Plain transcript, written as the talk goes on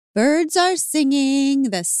Birds are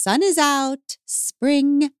singing, the sun is out,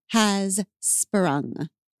 spring has sprung.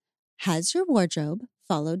 Has your wardrobe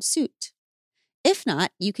followed suit? If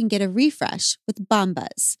not, you can get a refresh with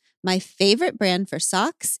Bombas, my favorite brand for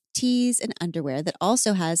socks, tees, and underwear that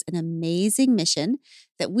also has an amazing mission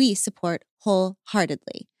that we support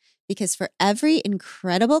wholeheartedly. Because for every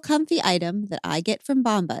incredible comfy item that I get from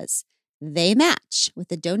Bombas, they match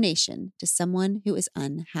with a donation to someone who is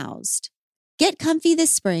unhoused. Get comfy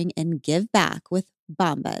this spring and give back with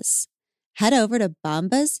Bombas. Head over to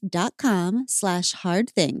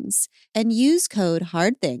bombas.com/hardthings and use code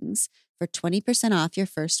HARDTHINGS for 20% off your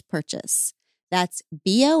first purchase. That's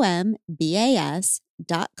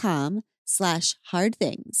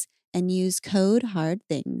bombas.com/hardthings and use code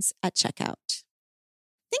HARDTHINGS at checkout.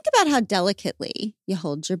 Think about how delicately you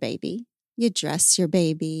hold your baby, you dress your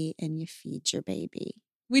baby, and you feed your baby.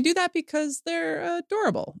 We do that because they're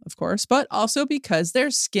adorable, of course, but also because their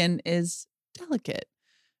skin is delicate.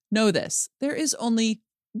 Know this, there is only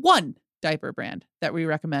one diaper brand that we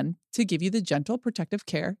recommend to give you the gentle protective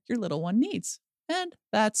care your little one needs. And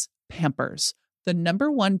that's Pampers, the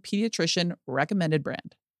 #1 pediatrician recommended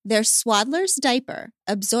brand. Their Swaddler's diaper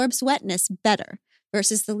absorbs wetness better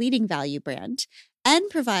versus the leading value brand and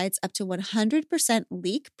provides up to 100%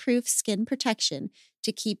 leak-proof skin protection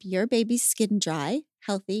to keep your baby's skin dry,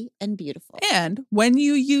 healthy, and beautiful. And when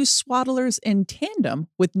you use Swaddlers in tandem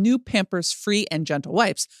with new Pampers Free and Gentle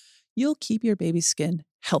wipes, you'll keep your baby's skin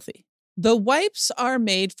healthy. The wipes are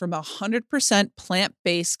made from 100%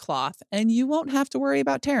 plant-based cloth, and you won't have to worry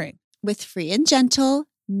about tearing. With Free and Gentle,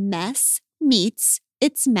 mess meets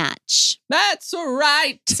its match. That's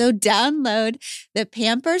right. So download the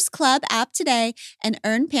Pampers Club app today and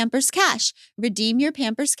earn Pampers Cash. Redeem your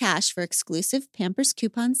Pampers Cash for exclusive Pampers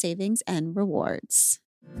coupon savings and rewards.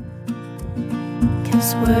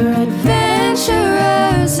 'Cause we're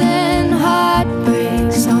adventurers and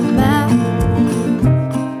heartbreaks on map.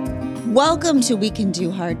 Welcome to We Can Do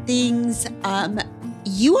Hard Things.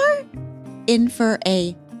 You are in for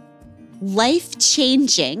a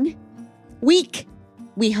life-changing week,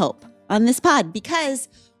 we hope, on this pod, because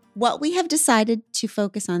what we have decided to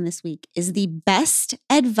focus on this week is the best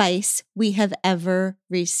advice we have ever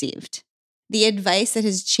received. The advice that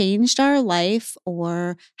has changed our life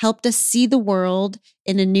or helped us see the world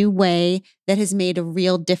in a new way that has made a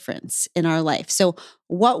real difference in our life. So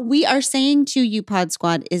what we are saying to you, Pod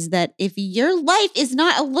Squad, is that if your life is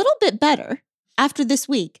not a little bit better after this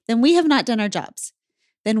week, then we have not done our jobs.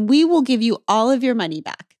 Then we will give you all of your money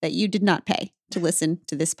back that you did not pay to listen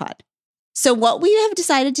to this pod. So what we have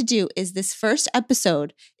decided to do is this first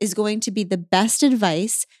episode is going to be the best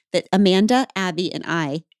advice that Amanda, Abby, and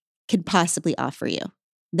I could possibly offer you.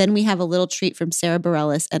 Then we have a little treat from Sarah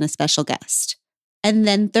Bareilles and a special guest. And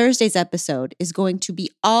then Thursday's episode is going to be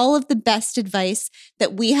all of the best advice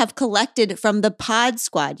that we have collected from the Pod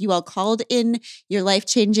Squad. You all called in your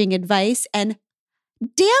life-changing advice, and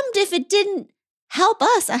damned if it didn't help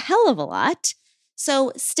us a hell of a lot.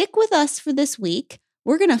 So stick with us for this week.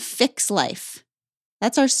 We're going to fix life.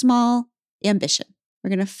 That's our small ambition.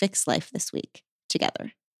 We're going to fix life this week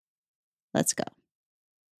together. Let's go.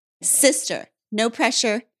 Sister, no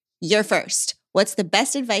pressure. You're first. What's the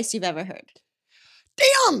best advice you've ever heard?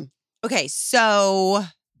 Damn. Okay, so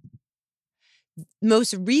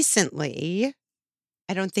most recently,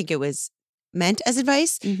 I don't think it was meant as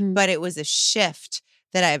advice, but it was a shift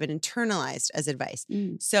that I have internalized as advice.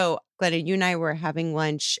 So, Glenna, you and I were having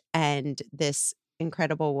lunch, and this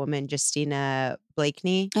incredible woman, Justina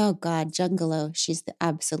Blakeney. Oh, God, Jungalow. She's the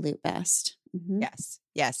absolute best.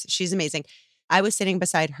 Yes, she's amazing. I was sitting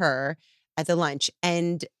beside her at the lunch,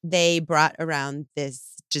 and they brought around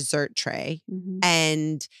this dessert tray,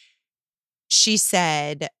 and she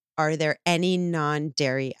said, "Are there any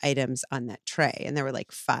non-dairy items on that tray?" And there were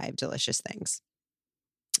like 5 delicious things.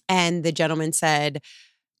 And the gentleman said,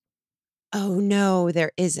 "Oh, no,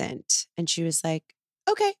 there isn't." And she was like,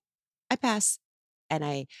 "Okay, I pass." And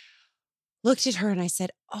I looked at her and I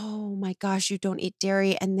said, "Oh my gosh, you don't eat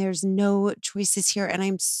dairy and there's no choices here. And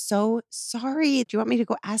I'm so sorry. Do you want me to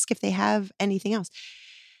go ask if they have anything else?"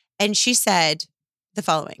 And she said the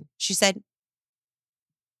following. She said,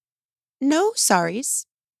 "No sorries.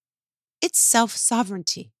 It's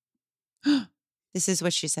self-sovereignty." This is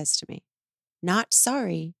what she says to me. Not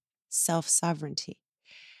sorry, self-sovereignty.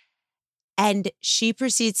 And she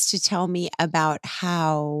proceeds to tell me about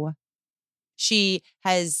how she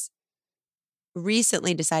has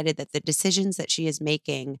recently decided that the decisions that she is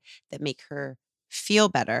making that make her feel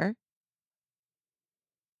better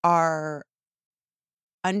are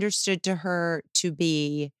understood to her to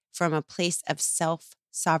be from a place of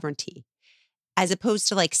self-sovereignty. as opposed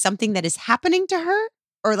to like something that is happening to her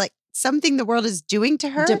or like something the world is doing to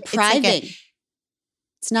her. Depriving.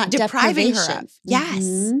 It's not depriving deprivation. her of. Yes.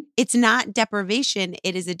 Mhm. It's not deprivation.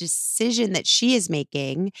 It is a decision that she is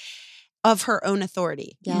making of her own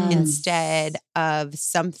authority Yes. instead of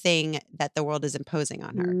something that the world is imposing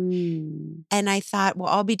on her. Mm. And I thought, well,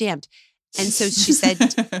 I'll be damned. And so she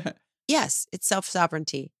said, yes, it's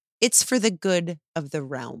self-sovereignty. It's for the good of the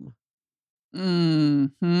realm.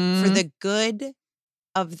 Mhm. For the good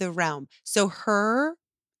of the realm. So her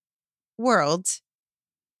world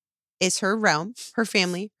is her realm, her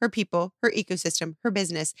family, her people, her ecosystem, her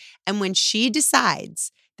business. And when she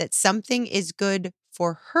decides that something is good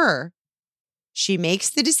for her, she makes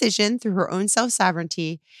the decision through her own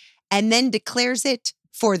self-sovereignty and then declares it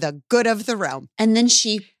for the good of the realm. And then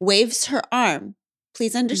she waves her arm.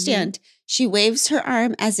 Please understand, she waves her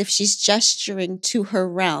arm as if she's gesturing to her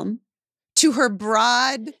realm. To her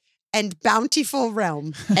broad and bountiful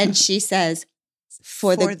realm. And she says,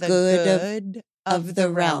 for the good of the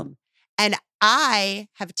realm. And I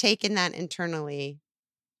have taken that internally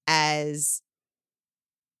as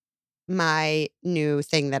my new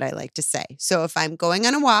thing that I like to say. So if I'm going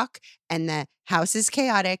on a walk and the house is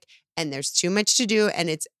chaotic and there's too much to do and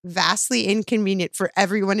it's vastly inconvenient for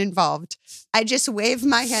everyone involved, I just wave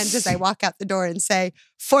my hand as I walk out the door and say,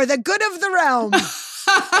 for the good of the realm.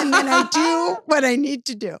 And then I do what I need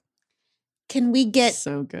to do. Can we get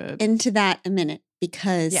So good. into that a minute?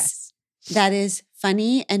 Because Yes. that is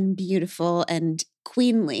funny and beautiful and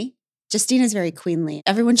queenly. Justina's very queenly.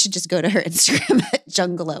 Everyone should just go to her Instagram at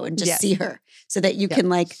Jungalow and just Yes. see her so that you Yep. can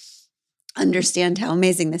like understand how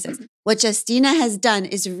amazing this is. What Justina has done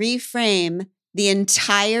is reframe the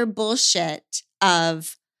entire bullshit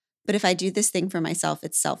of, but if I do this thing for myself,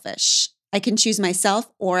 it's selfish. I can choose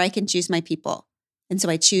myself or I can choose my people. And so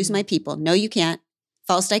I choose my people. No, you can't.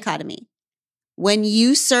 False dichotomy. When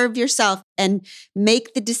you serve yourself and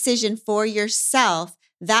make the decision for yourself,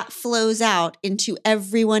 that flows out into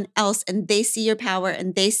everyone else and they see your power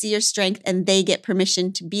and they see your strength and they get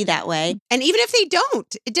permission to be that way. And even if they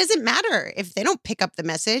don't, it doesn't matter. If they don't pick up the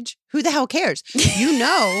message, who the hell cares? You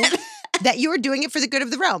know that you are doing it for the good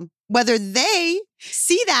of the realm. Whether they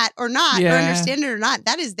see that or not, or Yeah. understand it or not,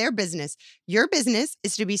 that is their business. Your business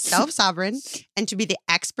is to be self-sovereign and to be the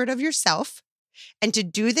expert of yourself and to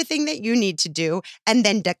do the thing that you need to do and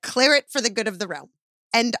then declare it for the good of the realm.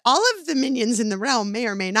 And all of the minions in the realm may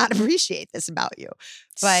or may not appreciate this about you.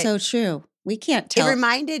 But so true. We can't it tell.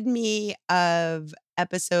 reminded me of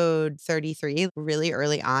episode 33, really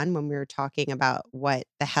early on when we were talking about what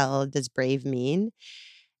the hell does brave mean.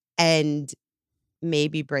 And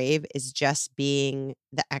maybe brave is just being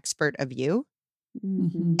the expert of you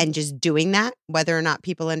Mhm. and just doing that, whether or not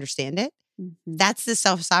people understand it. Mhm. That's the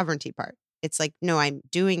self-sovereignty part. It's like, no, I'm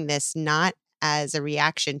doing this not as a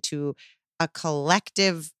reaction to a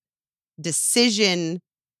collective decision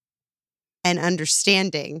and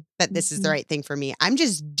understanding that this is the Mhm. right thing for me. I'm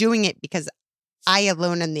just doing it because I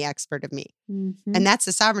alone am the expert of me. Mhm. And that's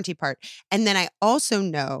the sovereignty part. And then I also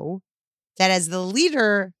know that as the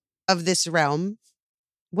leader of this realm,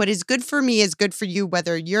 what is good for me is good for you,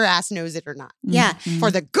 whether your ass knows it or not. Yeah. Mhm. For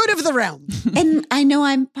the good of the realm. And I know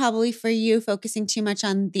I'm probably for you focusing too much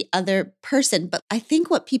on the other person, but I think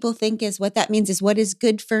what people think is what that means is what is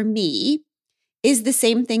good for me is the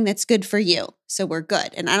same thing that's good for you. So we're good.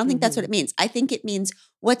 And I don't think that's what it means. I think it means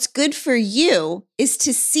what's good for you is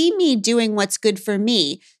to see me doing what's good for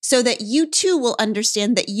me so that you too will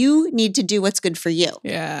understand that you need to do what's good for you.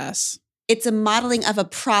 Yes. It's a modeling of a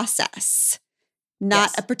process, not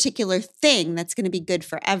Yes. a particular thing that's going to be good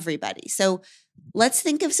for everybody. So let's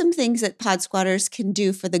think of some things that pod squatters can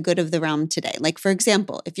do for the good of the realm today. Like, for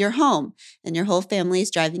example, if you're home and your whole family is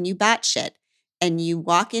driving you batshit and you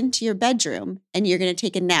walk into your bedroom and you're going to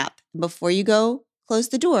take a nap, before you go close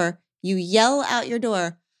the door, you yell out your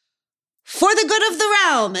door, for the good of the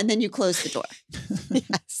realm, and then you close the door.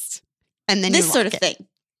 Yes. And then This you sort lock of it. thing.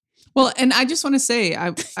 Well, and I just want to say,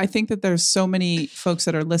 I think that there's so many folks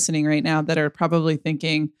that are listening right now that are probably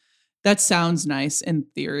thinking, that sounds nice in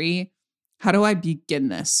theory. How do I begin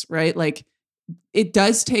this? Right? Like, it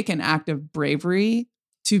does take an act of bravery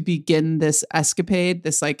to begin this escapade,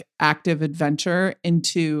 this like active adventure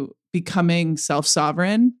into becoming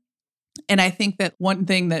self-sovereign. And I think that one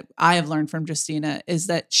thing that I have learned from Justina is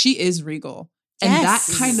that she is regal. And that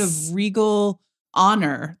Yes. kind of regal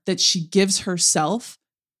honor that she gives herself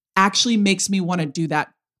actually makes me want to do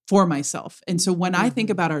that for myself. And so when I think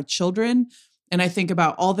Mhm. about our children and I think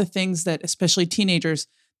about all the things that, especially teenagers,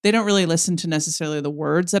 they don't really listen to necessarily the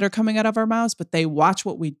words that are coming out of our mouths, but they watch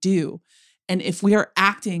what we do. And if we are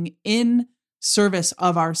acting in service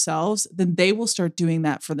of ourselves, then they will start doing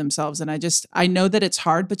that for themselves. And I know that it's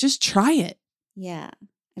hard, but just try it. Yeah.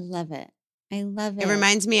 I love it. I love it. It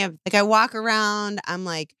reminds me of like I walk around, I'm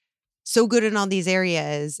like so good in all these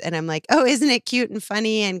areas. And I'm like, oh, isn't it cute and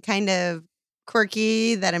funny and kind of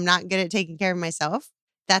quirky that I'm not good at taking care of myself?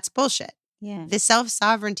 That's bullshit. Yeah. The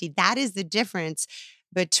self-sovereignty, that is the difference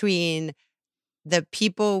between the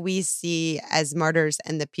people we see as martyrs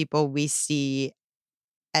and the people we see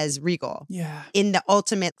as regal. Yeah. In the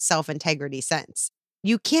ultimate self-integrity sense.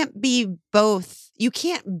 You can't be both. You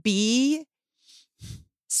can't be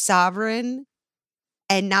sovereign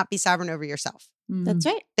and not be sovereign over yourself. That's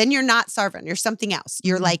right. Then you're not sovereign. You're something else.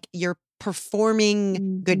 You're like, you're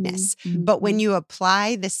performing goodness. But when you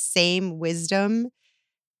apply the same wisdom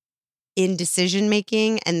in decision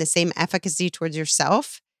making and the same efficacy towards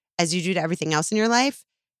yourself as you do to everything else in your life,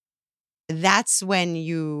 that's when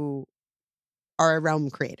you are a realm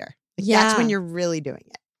creator. Like, that's when you're really doing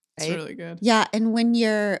it. Right? It's really good. Yeah. And when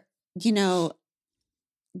you're,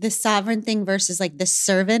 the sovereign thing versus like the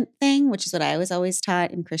servant thing, which is what I was always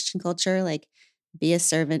taught in Christian culture, like be a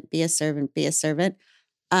servant, be a servant, be a servant.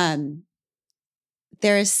 There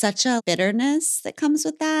is such a bitterness that comes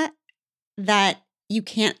with that you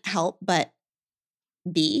can't help but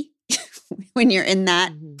be when you're in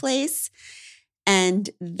that place. And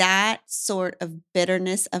that sort of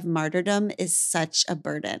bitterness of martyrdom is such a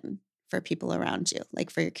burden for people around you, like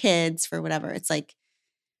for your kids, for whatever. It's like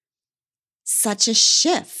such a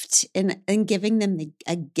shift in giving them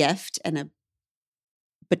a gift and a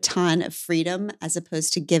baton of freedom, as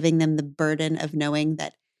opposed to giving them the burden of knowing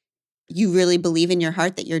that you really believe in your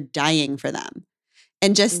heart that you're dying for them.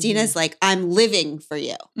 And Justina's like, I'm living for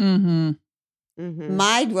you.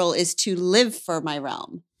 My role is to live for my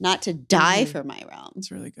realm, not to die for my realm.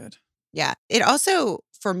 It's really good. Yeah. It also,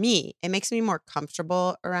 for me, it makes me more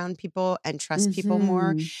comfortable around people and trust people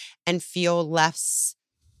more and feel less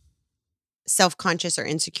self-conscious or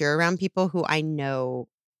insecure around people who I know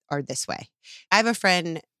are this way. I have a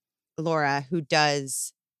friend, Laura, who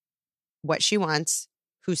does what she wants,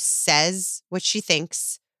 who says what she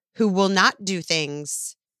thinks, who will not do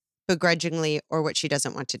things begrudgingly or what she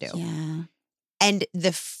doesn't want to do. Yeah. And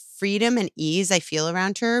the freedom and ease I feel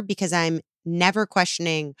around her, because I'm never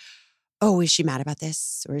questioning, oh, is she mad about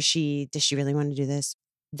this? Or does she really want to do this?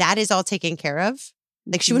 That is all taken care of.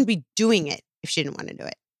 Like she wouldn't be doing it if she didn't want to do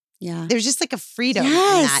it. Yeah. There's just like a freedom in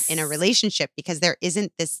that in a relationship because there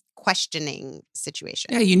isn't this questioning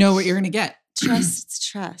situation. Yeah, you know what you're going to get.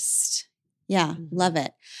 Trust. Yeah, love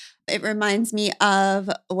it. It reminds me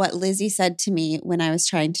of what Lizzie said to me when I was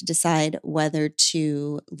trying to decide whether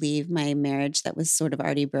to leave my marriage that was sort of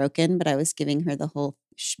already broken, but I was giving her the whole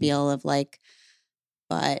spiel of like,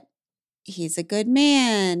 but he's a good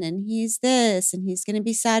man and he's this and he's going to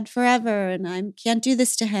be sad forever and I can't do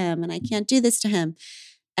this to him and I can't do this to him.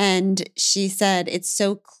 And she said, it's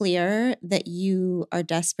so clear that you are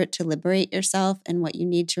desperate to liberate yourself. And what you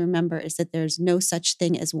need to remember is that there's no such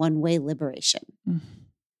thing as one-way liberation.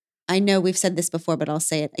 I know we've said this before, but I'll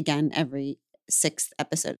say it again every 6th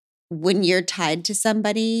episode. When you're tied to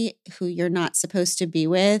somebody who you're not supposed to be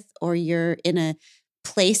with, or you're in a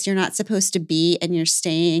place you're not supposed to be and you're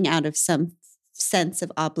staying out of some sense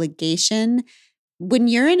of obligation, when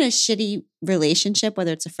you're in a shitty relationship,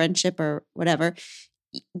 whether it's a friendship or whatever,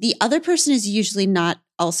 the other person is usually not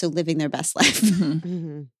also living their best life.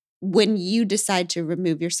 When you decide to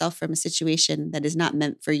remove yourself from a situation that is not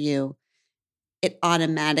meant for you, it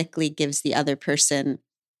automatically gives the other person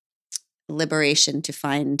liberation to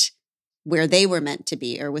find where they were meant to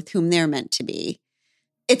be or with whom they're meant to be.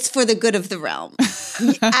 It's for the good of the realm.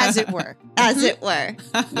 As it were. As it were.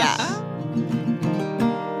 Yeah.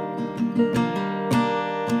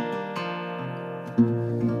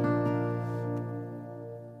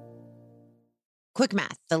 Quick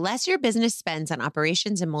math. The less your business spends on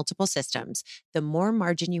operations and multiple systems, the more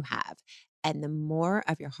margin you have and the more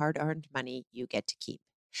of your hard-earned money you get to keep.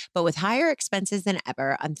 But with higher expenses than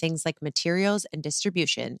ever on things like materials and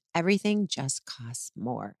distribution, everything just costs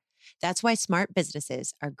more. That's why smart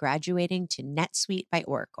businesses are graduating to NetSuite by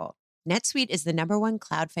Oracle. NetSuite is the #1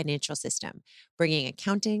 cloud financial system, bringing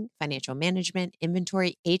accounting, financial management,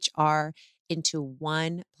 inventory, HR into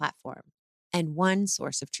one platform and one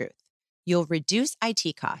source of truth. You'll reduce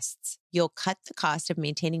IT costs, you'll cut the cost of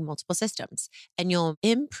maintaining multiple systems, and you'll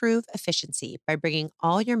improve efficiency by bringing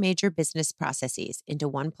all your major business processes into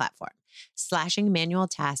one platform, slashing manual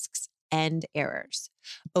tasks and errors.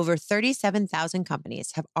 Over 37,000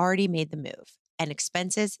 companies have already made the move, and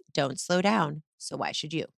expenses don't slow down, so why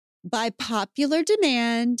should you? By popular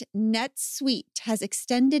demand, NetSuite has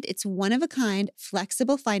extended its one-of-a-kind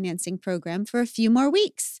flexible financing program for a few more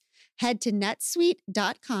weeks. Head to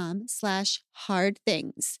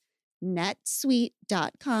netsuite.com/hardthings.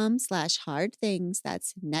 netsuite.com/hardthings.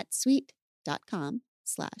 That's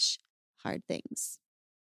netsuite.com/hardthings.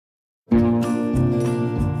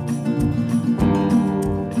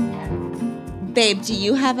 Babe, do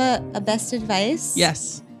you have a best advice?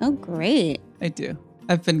 Yes, Oh, great. I do.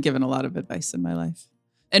 I've been given a lot of advice in my life.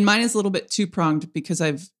 And mine is a little bit two-pronged because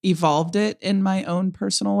I've evolved it in my own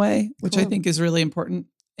personal way, which I Cool. think is really important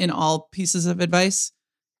in all pieces of advice,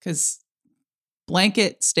 because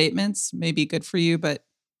blanket statements may be good for you, but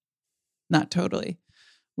not totally.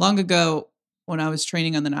 Long ago, when I was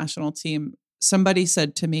training on the national team, somebody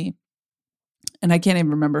said to me, and I can't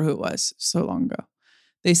even remember who it was, so long ago.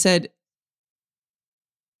 They said,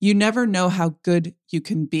 "You never know how good you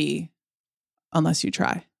can be unless you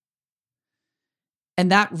try." And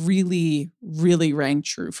that really, really rang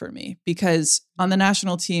true for me, because on the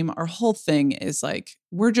national team, our whole thing is like,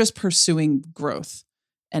 we're just pursuing growth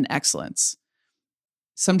and excellence.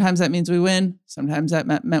 Sometimes that means we win. Sometimes that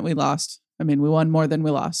meant we lost. I mean, we won more than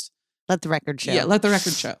we lost. Let the record show. Yeah, let the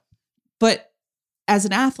record show. But as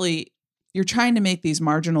an athlete, you're trying to make these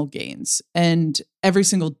marginal gains. And every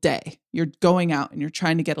single day, you're going out and you're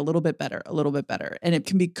trying to get a little bit better, a little bit better. And it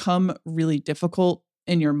can become really difficult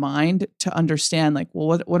in your mind to understand, like,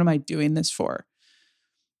 well, what am I doing this for?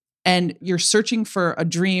 And you're searching for a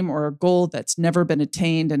dream or a goal that's never been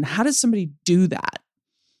attained. And how does somebody do that?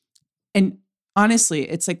 And honestly,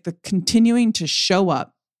 it's like the continuing to show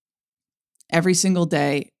up every single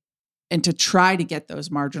day and to try to get those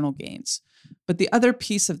marginal gains. But the other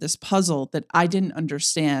piece of this puzzle that I didn't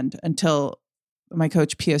understand until my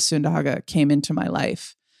coach, Pia Sundhage, came into my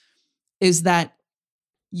life is that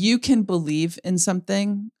you can believe in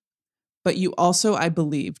something, but you also, I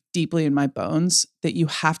believe deeply in my bones, that you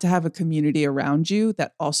have to have a community around you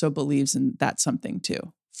that also believes in that something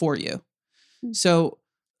too for you. Mm. So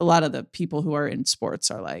a lot of the people who are in sports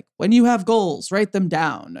are like, when you have goals, write them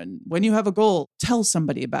down. And when you have a goal, tell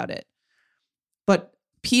somebody about it. But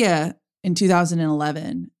Pia in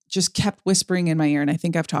 2011 just kept whispering in my ear. And I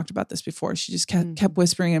think I've talked about this before. She just kept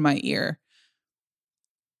whispering in my ear,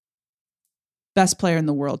 best player in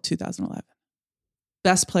the world, 2011.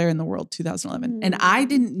 Best player in the world, 2011. And I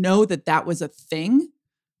didn't know that that was a thing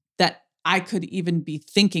that I could even be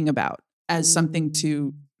thinking about as something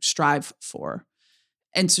to strive for.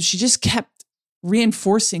 And so she just kept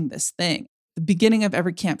reinforcing this thing. The beginning of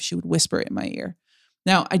every camp, she would whisper it in my ear.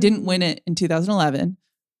 Now, I didn't win it in 2011.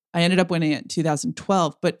 I ended up winning it in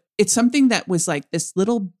 2012, but it's something that was like this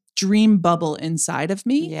little dream bubble inside of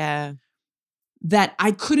me. Yeah. That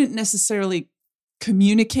I couldn't necessarily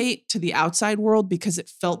communicate to the outside world because it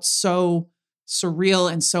felt so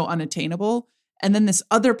surreal and so unattainable. And then this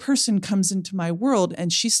other person comes into my world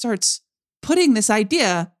and she starts putting this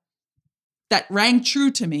idea that rang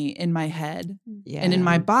true to me in my head and in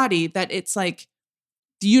my body, that it's like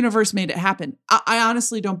the universe made it happen. I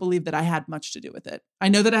honestly don't believe that I had much to do with it. I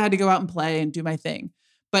know that I had to go out and play and do my thing,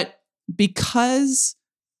 but because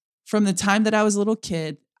from the time that I was a little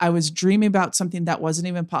kid, I was dreaming about something that wasn't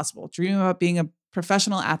even possible, dreaming about being a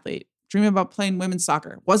professional athlete, dreaming about playing women's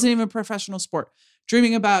soccer, wasn't even a professional sport,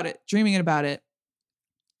 dreaming about it.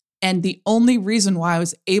 And the only reason why I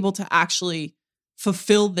was able to actually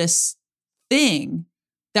fulfill this thing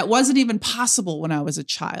that wasn't even possible when I was a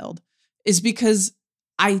child is because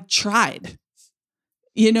I tried.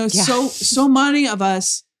 You know, so many of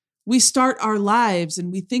us, we start our lives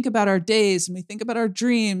and we think about our days and we think about our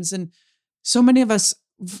dreams. And so many of us,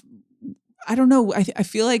 I don't know, I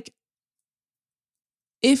feel like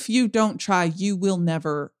if you don't try, you will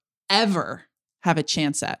never, ever have a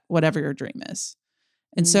chance at whatever your dream is.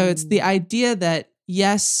 And so it's the idea that,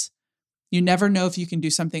 yes, you never know if you can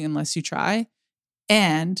do something unless you try,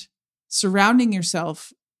 and surrounding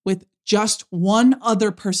yourself with just one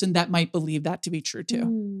other person that might believe that to be true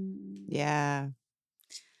too. Yeah.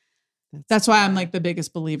 That's why I'm like the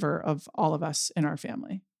biggest believer of all of us in our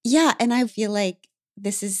family. Yeah. And I feel like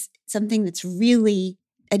this is something that's really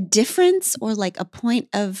a difference or like a point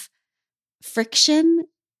of friction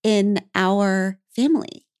in our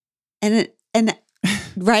family. And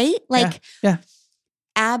right? Like yeah.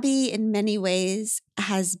 Abby in many ways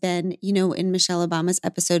has been, you know, in Michelle Obama's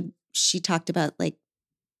episode, she talked about like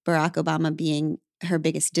Barack Obama being her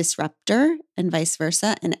biggest disruptor and vice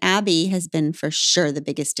versa. And Abby has been for sure the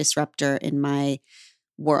biggest disruptor in my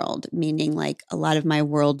world, meaning like a lot of my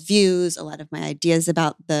worldviews, a lot of my ideas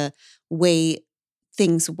about the way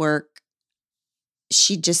things work.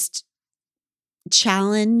 She just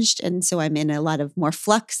challenged. And so I'm in a lot of more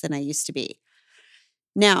flux than I used to be.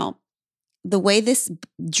 Now, the way this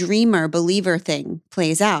dreamer believer thing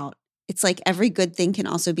plays out, it's like every good thing can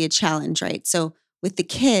also be a challenge, right? So with the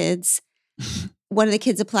kids, one of the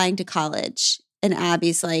kids applying to college, and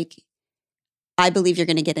Abby's like, I believe you're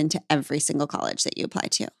going to get into every single college that you apply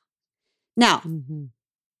to. Now,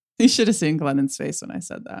 you should have seen Glennon's face when I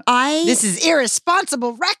said that. This is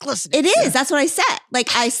irresponsible recklessness. It is. That's what I said.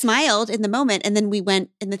 Like, I smiled in the moment, and then we went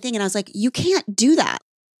in the thing, and I was like, you can't do that.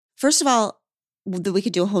 First of all, we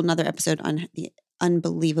could do a whole nother episode on the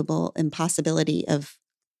unbelievable impossibility of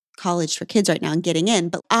college for kids right now and getting in.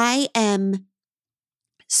 But I am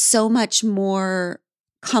so much more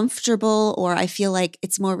comfortable, or I feel like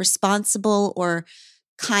it's more responsible or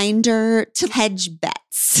kinder to hedge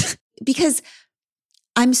bets because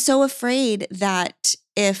I'm so afraid that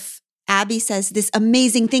if Abby says this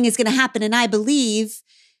amazing thing is going to happen and I believe,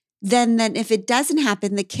 then if it doesn't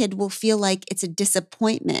happen, the kid will feel like it's a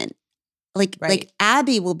disappointment. Like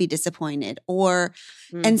Abby will be disappointed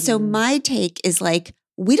and so my take is like,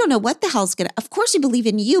 we don't know what the hell's of course we believe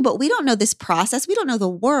in you, but we don't know this process. We don't know the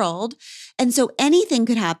world. And so anything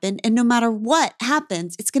could happen. And no matter what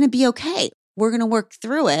happens, it's going to be okay. We're going to work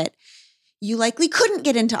through it. You likely couldn't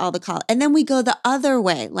get into all the college. And then we go the other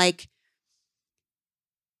way. Like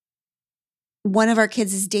one of our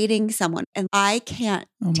kids is dating someone and I can't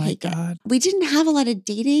take it. We didn't have a lot of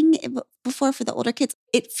dating before for the older kids.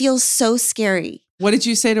 It feels so scary. What did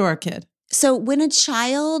you say to our kid? So when a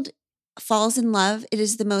child falls in love, it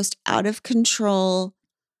is the most out of control,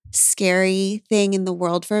 scary thing in the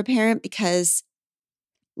world for a parent because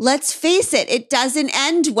let's face it, it doesn't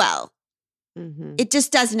end well. It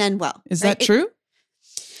just doesn't end well. Is that true?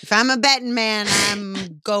 If I'm a betting man,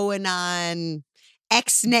 I'm going on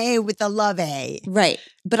X-nay with a love A. Right.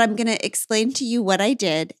 But I'm going to explain to you what I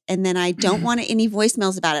did. And then I don't want any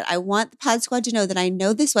voicemails about it. I want the Pod Squad to know that I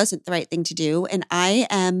know this wasn't the right thing to do. And I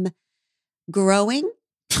am growing.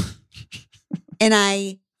 And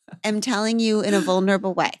I am telling you in a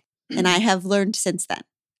vulnerable way. And I have learned since then.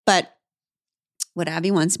 But what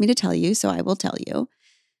Abby wants me to tell you, so I will tell you,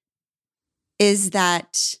 is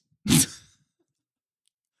that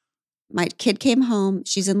my kid came home.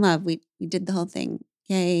 She's in love. We did the whole thing.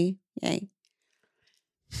 Yay, yay.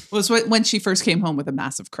 Well, it's when she first came home with a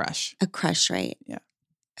massive crush. A crush, right? Yeah.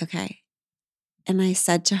 Okay. And I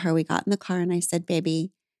said to her, we got in the car and I said,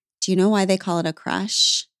 baby, do you know why they call it a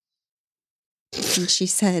crush? And she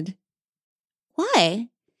said, why?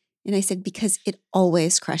 And I said, because it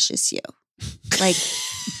always crushes you. Like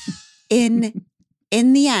in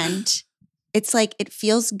the end, it's like it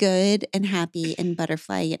feels good and happy and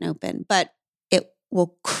butterfly and open, but it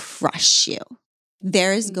will crush you.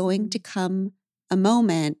 There is going to come a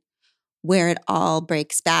moment where it all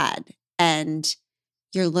breaks bad and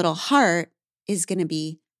your little heart is going to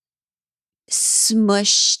be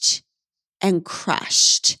smushed and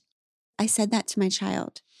crushed. I said that to my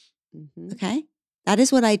child. Okay? That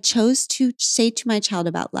is what I chose to say to my child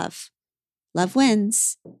about love. Love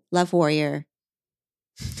wins. Love warrior.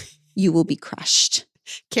 You will be crushed.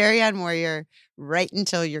 Carry on, warrior, right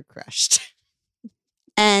until you're crushed.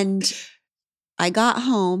 And I got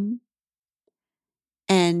home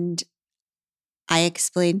and I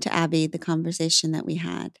explained to Abby the conversation that we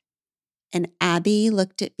had. And Abby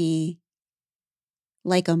looked at me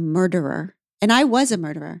like a murderer. And I was a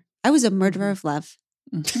murderer. I was a murderer of love.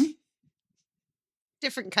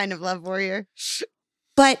 Different kind of love warrior.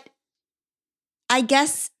 But I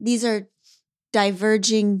guess these are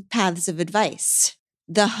diverging paths of advice.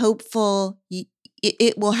 The hopeful,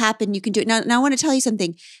 it will happen, you can do it. Now I want to tell you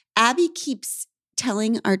something. Abby keeps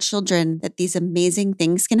telling our children that these amazing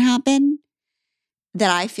things can happen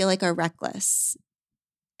that I feel like are reckless.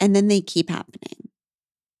 And then they keep happening.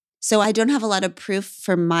 So I don't have a lot of proof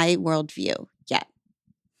for my worldview yet.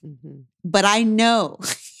 But I know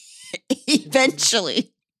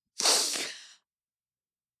eventually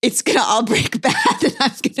it's going to all break bad and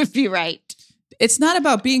I'm going to be right. It's not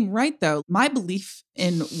about being right, though. My belief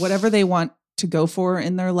in whatever they want to go for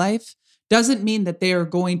in their life doesn't mean that they are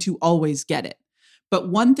going to always get it. But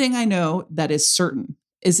one thing I know that is certain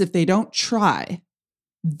is if they don't try,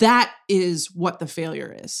 that is what the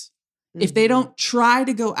failure is. If they don't try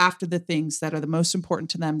to go after the things that are the most important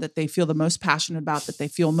to them, that they feel the most passionate about, that they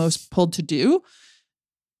feel most pulled to do,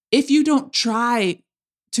 if you don't try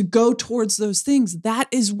to go towards those things, that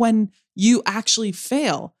is when you actually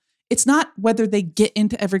fail. It's not whether they get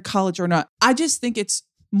into every college or not. I just think it's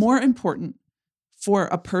more important for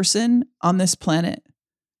a person on this planet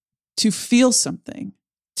to feel something,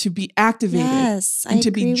 to be activated, Yes, and I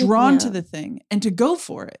to be agree with drawn you. to the thing and to go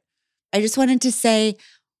for it. I just wanted to say,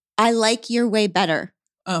 I like your way better.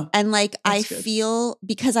 Oh, And like, I that's good. feel,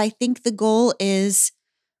 because I think the goal is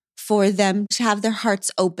for them to have their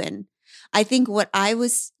hearts open. I think what I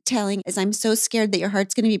was telling is I'm so scared that your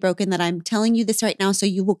heart's going to be broken that I'm telling you this right now so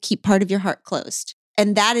you will keep part of your heart closed.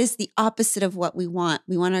 And that is the opposite of what we want.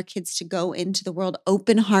 We want our kids to go into the world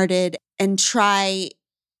open-hearted and try.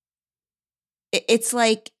 It's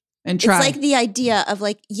like the idea of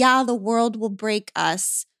like, yeah, the world will break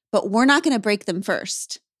us, but we're not going to break them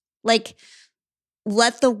first. Like,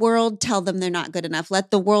 let the world tell them they're not good enough.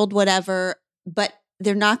 Let the world whatever, but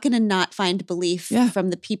they're not going to not find belief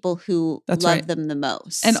from the people who love them the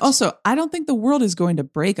most. And also, I don't think the world is going to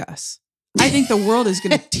break us. I think the world is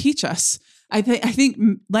going to teach us. I think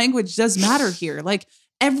language does matter here. Like,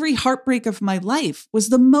 every heartbreak of my life was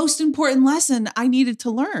the most important lesson I needed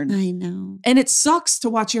to learn. I know. And it sucks to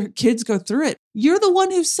watch your kids go through it. You're the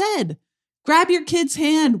one who said, grab your kid's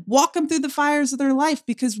hand, walk them through the fires of their life,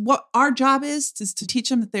 because what our job is to teach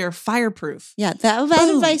them that they are fireproof. Yeah, that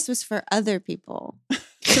advice was for other people.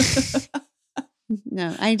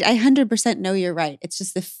 No, I 100% know you're right. It's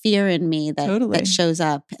just the fear in me that shows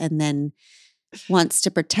up and then wants to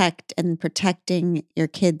protect, and protecting your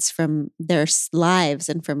kids from their lives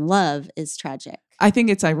and from love is tragic. I think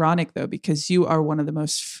it's ironic, though, because you are one of the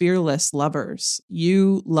most fearless lovers.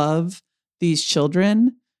 You love these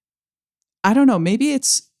children. I don't know. Maybe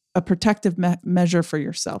it's a protective measure for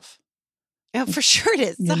yourself. Yeah, for sure it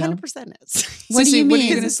is. It's 100% is. What do you mean? What are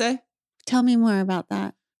you going to say? Tell me more about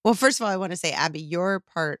that. Well, first of all, I want to say, Abby, your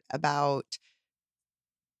part about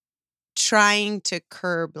trying to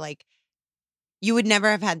curb, like, you would never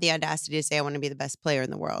have had the audacity to say, I want to be the best player in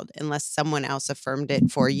the world unless someone else affirmed it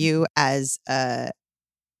for you as a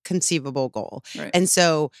conceivable goal. Right. And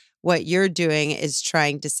so what you're doing is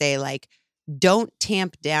trying to say, like, don't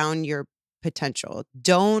tamp down your potential.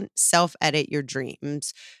 Don't self-edit your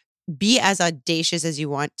dreams. Be as audacious as you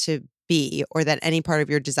want to be, or that any part of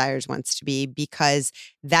your desires wants to be, because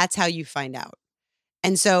that's how you find out.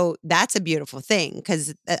 And so that's a beautiful thing,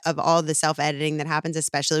 because of all the self-editing that happens,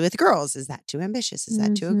 especially with girls. Is that too ambitious? Is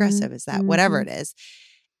that too aggressive? Is that whatever it is?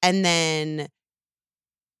 And then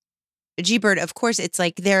G-Bird, of course, it's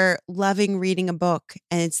like they're loving reading a book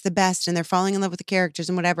and it's the best and they're falling in love with the characters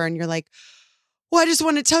and whatever. And you're like, well, I just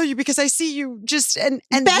want to tell you because I see you just, and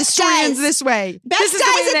the story ends this way. Best this is guys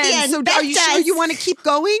the way it at the ends. end. So are you sure you want to keep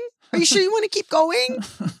going? Are you sure you want to keep going?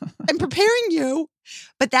 I'm preparing you.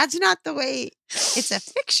 But that's not the way, it's a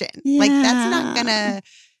fiction. Like,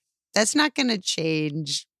 that's not gonna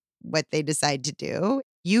change what they decide to do.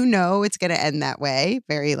 You know it's gonna end that way,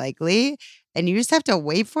 very likely. And you just have to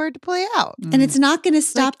wait for it to play out. And it's not going to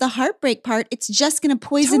stop the heartbreak part. It's just going to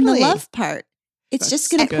poison the love part. It's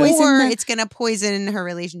just going to poison Or it's going to poison her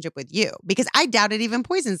relationship with you. Because I doubt it even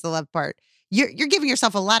poisons the love part. You're giving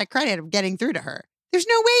yourself a lot of credit of getting through to her. There's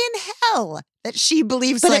no way in hell that she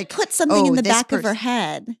believes, but like, it puts something in the back of her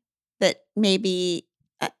head that maybe,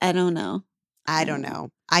 I don't know. I don't know.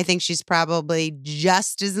 I think she's probably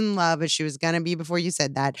just as in love as she was going to be before you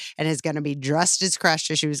said that, and is going to be just as crushed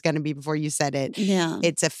as she was going to be before you said it. Yeah.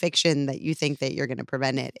 It's a fiction that you think that you're going to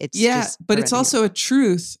prevent it. It's but it's also a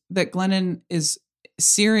truth that Glennon is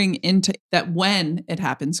searing into, that when it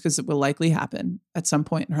happens, because it will likely happen at some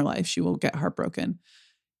point in her life, she will get heartbroken.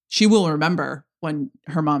 She will remember when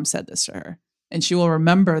her mom said this to her, and she will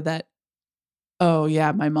remember that, oh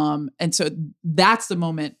yeah, my mom. And so that's the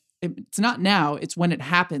moment. It's not now, it's when it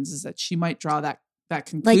happens, is that she might draw that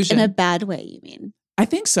conclusion. Like in a bad way, you mean? I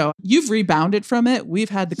think so. You've rebounded from it.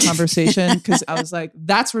 We've had the conversation because I was like,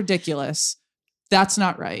 that's ridiculous. That's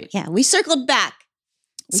not right. Yeah, we circled back.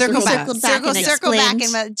 Circle back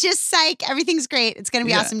and and just psych, everything's great. It's going to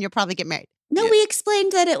be awesome. You'll probably get married. No, we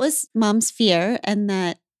explained that it was mom's fear and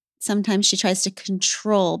that sometimes she tries to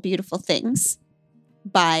control beautiful things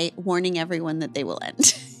by warning everyone that they will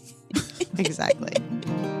end. Exactly.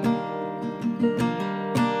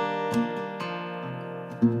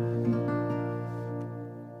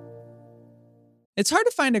 It's hard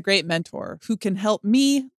to find a great mentor who can help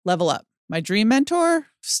me level up. My dream mentor,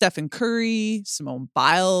 Stephen Curry, Simone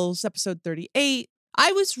Biles, episode 38.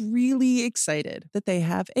 I was really excited that they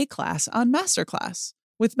have a class on Masterclass.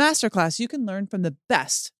 With Masterclass, you can learn from the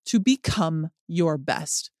best to become your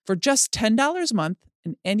best. For just $10 a month,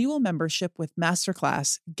 an annual membership with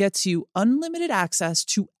Masterclass gets you unlimited access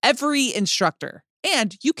to every instructor.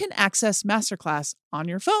 And you can access Masterclass on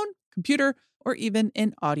your phone, computer, or even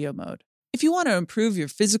in audio mode. If you want to improve your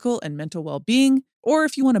physical and mental well-being, or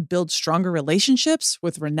if you want to build stronger relationships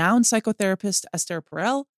with renowned psychotherapist Esther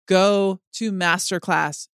Perel, go to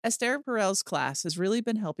Masterclass. Esther Perel's class has really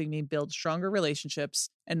been helping me build stronger relationships,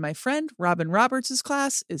 and my friend Robin Roberts'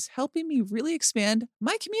 class is helping me really expand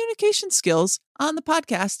my communication skills on the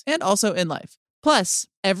podcast and also in life. Plus,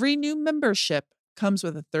 every new membership comes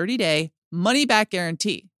with a 30-day money-back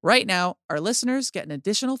guarantee. Right now, our listeners get an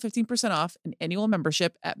additional 15% off an annual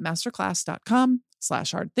membership at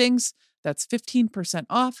masterclass.com/hardthings. That's 15%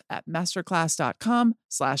 off at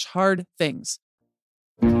masterclass.com/hardthings.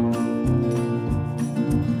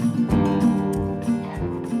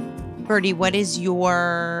 Birdie, what is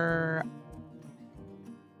your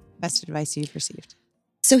best advice you've received?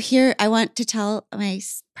 So here, I want to tell my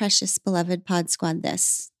precious beloved Pod Squad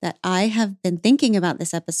that I have been thinking about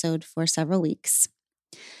this episode for several weeks.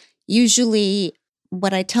 Usually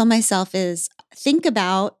what I tell myself is think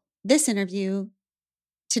about this interview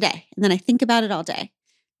today, and then I think about it all day.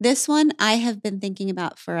 This one I have been thinking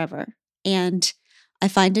about forever, and I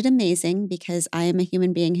find it amazing because I am a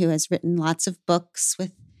human being who has written lots of books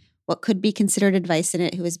with what could be considered advice in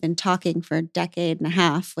it, who has been talking for a decade and a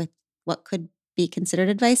half with what could be considered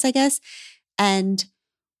advice, I guess. And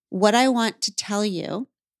what I want to tell you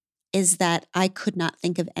is that I could not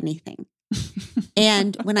think of anything.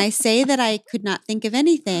 And when I say that I could not think of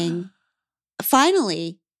anything,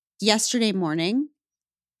 finally, yesterday morning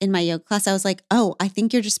in my yoga class, I was like, oh, I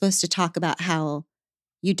think you're just supposed to talk about how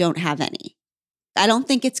you don't have any. I don't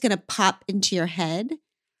think it's going to pop into your head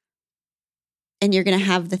and you're going to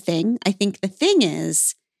have the thing. I think the thing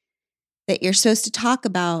is that you're supposed to talk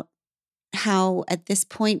about how at this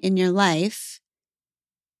point in your life,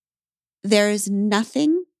 there is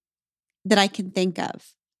nothing that I can think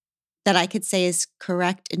of that I could say is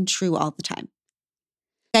correct and true all the time.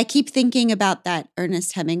 I keep thinking about that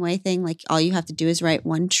Ernest Hemingway thing, like all you have to do is write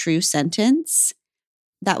one true sentence.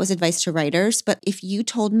 That was advice to writers. But if you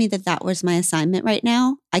told me that that was my assignment right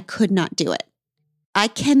now, I could not do it. I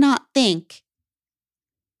cannot think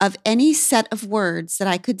of any set of words that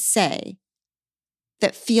I could say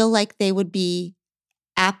that feel like they would be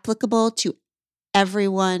applicable to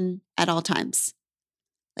everyone at all times.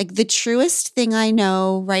 Like the truest thing I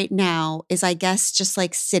know right now is, I guess, just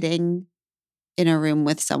like sitting in a room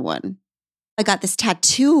with someone. I got this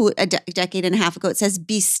tattoo a decade and a half ago. It says,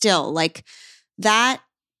 be still. Like that,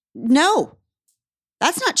 no,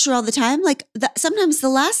 that's not true all the time. Like sometimes the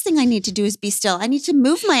last thing I need to do is be still. I need to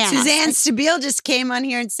move my ass. Suzanne Stabile just came on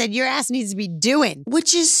here and said, your ass needs to be doing.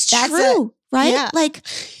 Which is true, right? Yeah. Like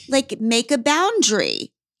make a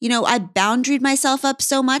boundary. You know, I boundaried myself up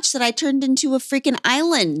so much that I turned into a freaking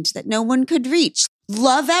island that no one could reach.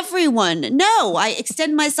 Love everyone. No, I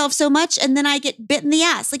extend myself so much and then I get bit in the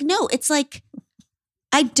ass. Like, no, it's like,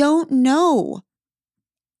 I don't know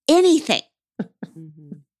anything.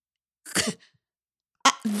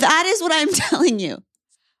 That is what I'm telling you.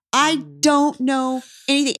 I don't know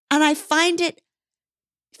anything. And I find it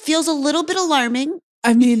feels a little bit alarming.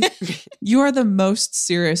 I mean, you are the most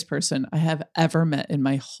serious person I have ever met in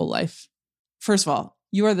my whole life. First of all,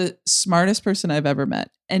 you are the smartest person I've ever met.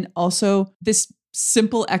 And also, this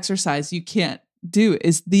simple exercise you can't do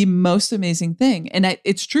is the most amazing thing. And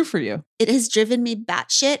it's true for you. It has driven me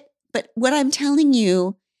batshit. But what I'm telling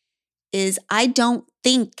you is I don't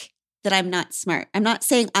think that I'm not smart. I'm not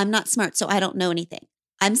saying I'm not smart, so I don't know anything.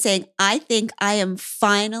 I'm saying I think I am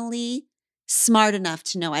finally smart enough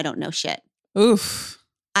to know I don't know shit. Oof.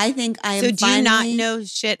 I think I am. So do you not know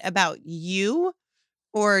shit about you,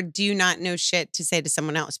 or do you not know shit to say to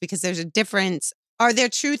someone else? Because there's a difference. Are there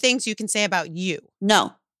true things you can say about you?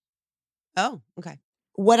 No. Oh, okay.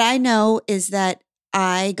 What I know is that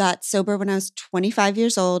I got sober when I was 25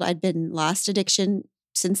 years old. I'd been lost addiction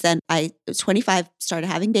since then. I was 25, started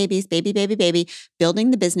having babies, baby,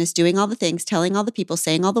 building the business, doing all the things, telling all the people,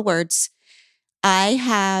 saying all the words. I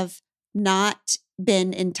have not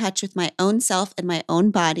been in touch with my own self and my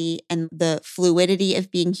own body and the fluidity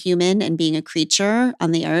of being human and being a creature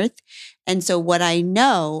on the earth. And so what I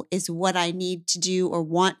know is what I need to do or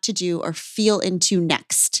want to do or feel into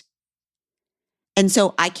next. And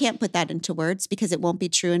so I can't put that into words because it won't be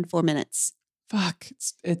true in 4 minutes. Fuck.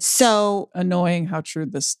 It's so annoying how true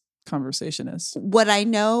this conversation is. What I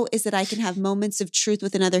know is that I can have moments of truth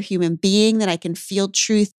with another human being, that I can feel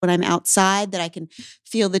truth when I'm outside, that I can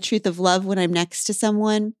feel the truth of love when I'm next to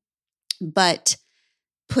someone. But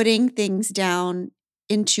putting things down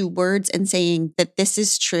into words and saying that this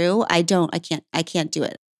is true, I can't do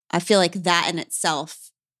it. I feel like that in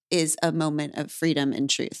itself is a moment of freedom and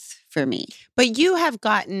truth for me. But you have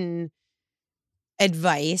gotten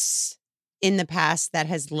advice in the past that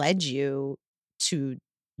has led you to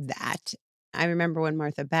that. I remember when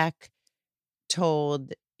Martha Beck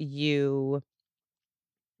told you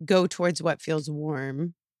go towards what feels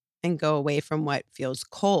warm and go away from what feels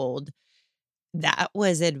cold, that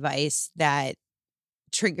was advice that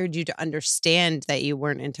triggered you to understand that you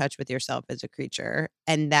weren't in touch with yourself as a creature,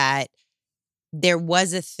 and that there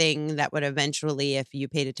was a thing that would eventually, if you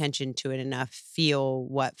paid attention to it enough, feel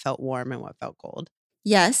what felt warm and what felt cold.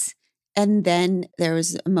 Yes. And then there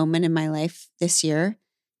was a moment in my life this year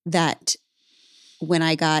that when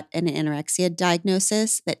I got an anorexia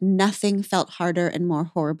diagnosis, that nothing felt harder and more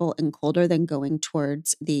horrible and colder than going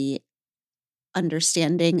towards the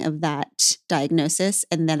understanding of that diagnosis.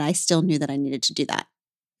 And then I still knew that I needed to do that.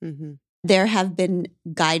 Mm-hmm. There have been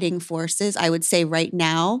guiding forces. I would say right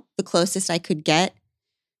now, the closest I could get,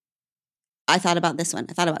 I thought about this one.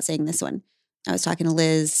 I thought about saying this one. I was talking to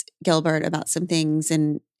Liz Gilbert about some things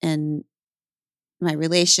and my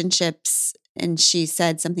relationships. And she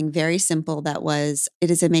said something very simple that was,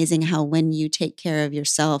 it is amazing how when you take care of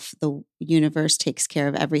yourself, the universe takes care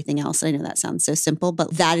of everything else. I know that sounds so simple,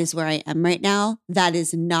 but that is where I am right now. That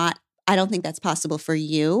is not, I don't think that's possible for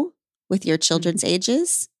you with your children's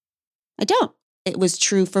ages. I don't. It was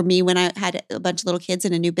true for me when I had a bunch of little kids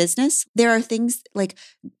in a new business. There are things like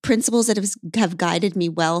principles that have guided me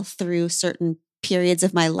well through certain periods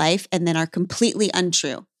of my life and then are completely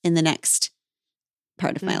untrue in the next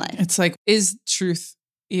part of my life. It's like, is truth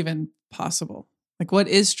even possible? Like, what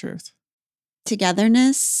is truth?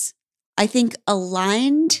 Togetherness. I think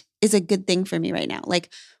aligned is a good thing for me right now.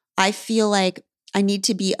 Like, I feel like I need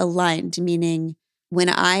to be aligned, meaning when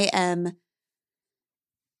I am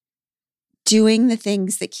doing the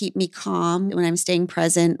things that keep me calm, when I'm staying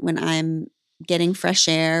present, when I'm getting fresh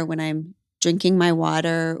air, when I'm drinking my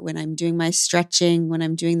water, when I'm doing my stretching, when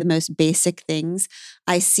I'm doing the most basic things,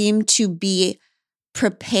 I seem to be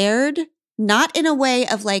prepared, not in a way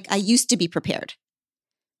of like, I used to be prepared.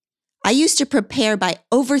 I used to prepare by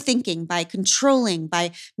overthinking, by controlling,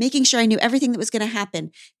 by making sure I knew everything that was going to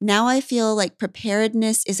happen. Now I feel like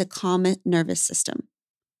preparedness is a calm nervous system,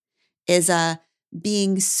 is a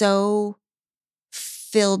being so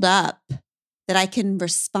filled up that I can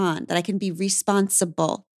respond, that I can be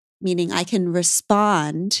responsible, meaning I can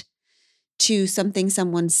respond to something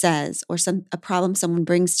someone says or a problem someone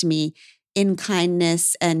brings to me in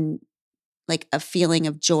kindness and like a feeling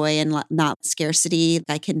of joy and not scarcity.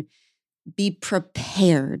 I can be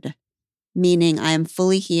prepared, meaning I am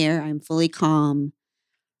fully here, I'm fully calm.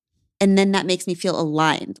 And then that makes me feel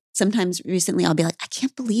aligned. Sometimes recently I'll be like, I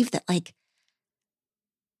can't believe that like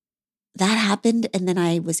that happened and then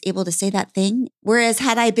I was able to say that thing. Whereas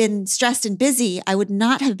had I been stressed and busy, I would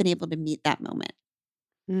not have been able to meet that moment.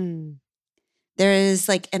 There is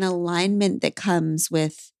like an alignment that comes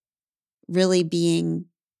with really being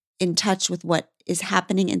in touch with what is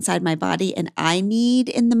happening inside my body and I need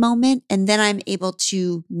in the moment. And then I'm able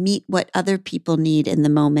to meet what other people need in the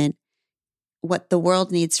moment, what the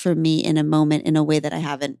world needs from me in a moment in a way that I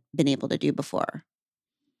haven't been able to do before.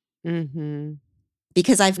 Mm-hmm.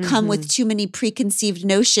 Because I've come with too many preconceived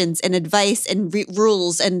notions and advice and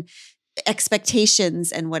rules and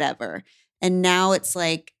expectations and whatever. And now it's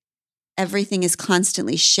like everything is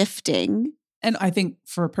constantly shifting. And I think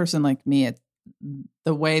for a person like me,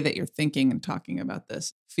 the way that you're thinking and talking about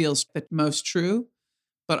this feels the most true,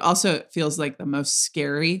 but also it feels like the most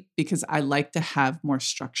scary because I like to have more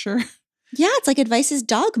structure. Yeah, it's like advice is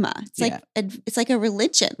dogma. It's like a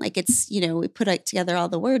religion. Like it's, we put together all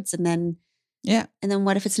the words and then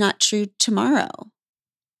what if it's not true tomorrow?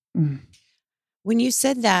 When you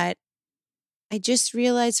said that, I just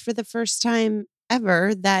realized for the first time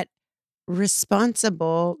ever that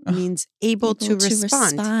responsible means able to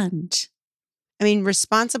respond. I mean,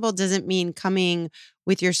 responsible doesn't mean coming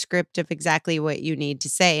with your script of exactly what you need to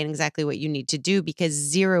say and exactly what you need to do, because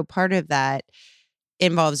zero part of that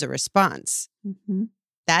involves a response. Mm-hmm.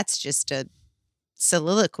 That's just a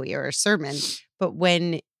soliloquy or a sermon. But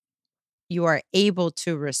when you are able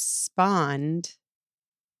to respond,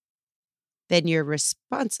 then you're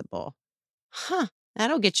responsible.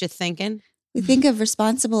 That'll get you thinking. We think of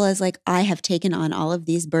responsible as like, I have taken on all of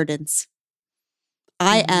these burdens.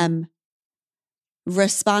 I am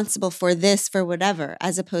responsible for this, for whatever,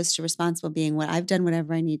 as opposed to responsible being what I've done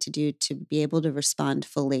whatever I need to do to be able to respond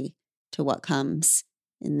fully to what comes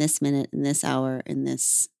in this minute, in this hour, in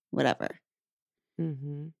this whatever.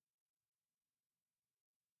 Mm-hmm.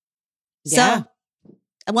 So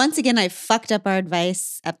once again, I fucked up our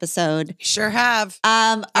advice episode. You sure have.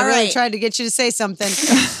 I really tried to get you to say something.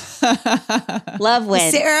 Love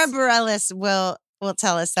wins. Sarah Bareilles will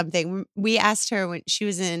tell us something. We asked her when she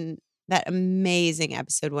was in that amazing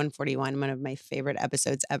episode 141, one of my favorite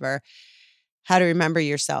episodes ever, how to remember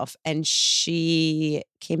yourself. And she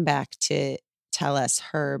came back to tell us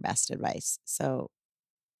her best advice. So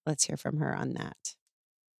let's hear from her on that.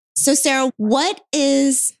 So Sarah, what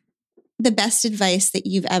is the best advice that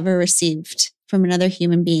you've ever received from another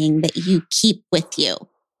human being that you keep with you?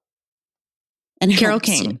 And Carole helps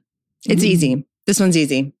you? King. It's easy. This one's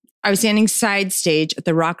easy. I was standing side stage at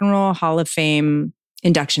the Rock and Roll Hall of Fame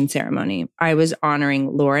induction ceremony. I was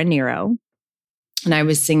honoring Laura Nyro, and I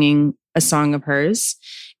was singing a song of hers,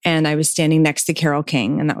 and I was standing next to Carole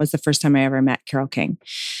King. And that was the first time I ever met Carole King,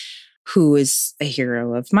 who is a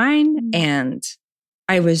hero of mine. And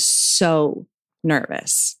I was so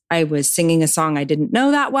nervous. I was singing a song I didn't know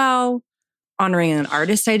that well, honoring an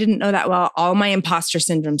artist I didn't know that well. All my imposter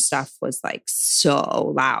syndrome stuff was like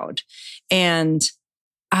so loud. And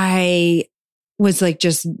I was like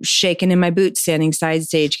just shaking in my boots, standing side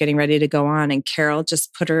stage, getting ready to go on. And Carole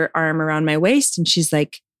just put her arm around my waist and she's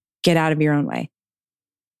like, get out of your own way.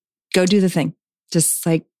 Go do the thing. Just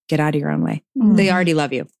like get out of your own way. They already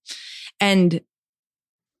love you. And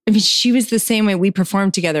I mean, she was the same way. We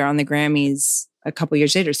performed together on the Grammys a couple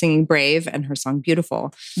years later, singing Brave and her song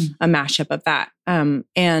Beautiful, a mashup of that.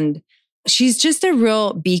 And she's just a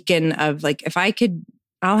real beacon of like, if I could,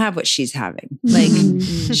 I'll have what she's having. Like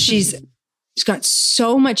she's got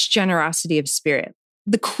so much generosity of spirit.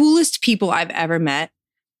 The coolest people I've ever met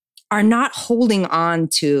are not holding on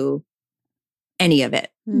to any of it.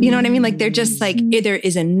 You know what I mean? Like they're just like, there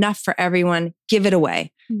is enough for everyone. Give it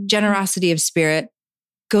away. Generosity of spirit.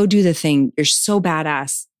 Go do the thing. You're so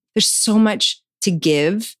badass. There's so much to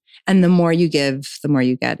give. And the more you give, the more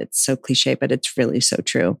you get. It's so cliche, but it's really so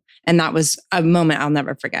true. And that was a moment I'll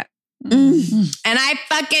never forget. And I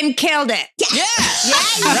fucking killed it.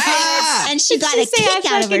 Yes. And she got a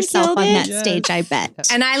kick out of herself on that stage, I bet.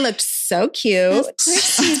 And I looked so cute. Of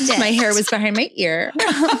course you did. My hair was behind my ear.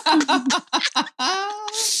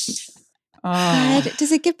 God,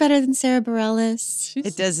 does it get better than Sarah Bareilles?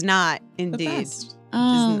 It does not, indeed. best.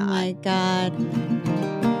 Oh not. my God.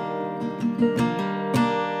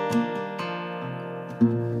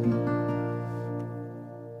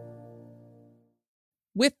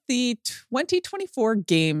 With the 2024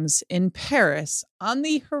 Games in Paris on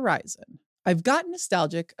the horizon, I've gotten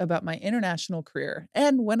nostalgic about my international career.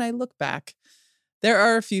 And when I look back, there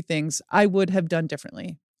are a few things I would have done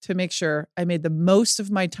differently to make sure I made the most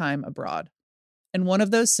of my time abroad. And one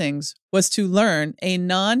of those things was to learn a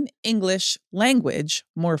non-English language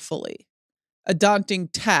more fully. A daunting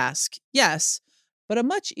task, yes, but a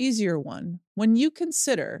much easier one when you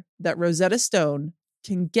consider that Rosetta Stone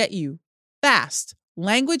can get you fast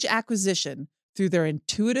language acquisition through their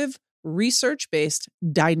intuitive, research-based,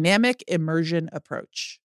 dynamic immersion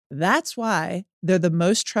approach. That's why they're the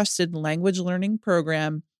most trusted language learning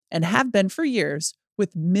program and have been for years,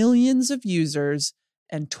 with millions of users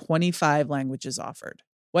and 25 languages offered.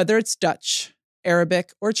 Whether it's Dutch,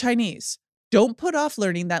 Arabic, or Chinese, don't put off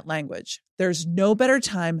learning that language. There's no better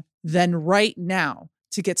time than right now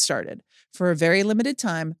to get started. For a very limited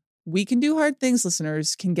time, We Can Do Hard Things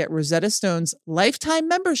listeners can get Rosetta Stone's lifetime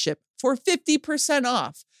membership for 50%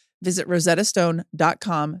 off. Visit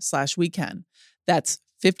rosettastone.com/weekend. That's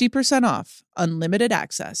 50% off unlimited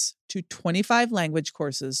access to 25 language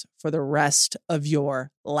courses for the rest of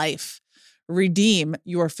your life. Redeem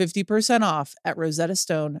your 50% off at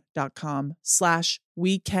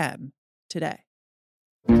rosettastone.com/weekend today.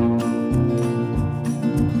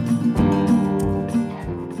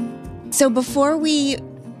 So before we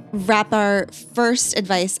wrap our first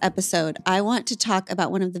advice episode, I want to talk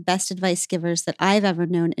about one of the best advice givers that I've ever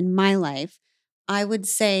known in my life. I would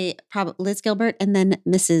say probably Liz Gilbert and then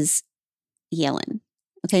Mrs. Yalen.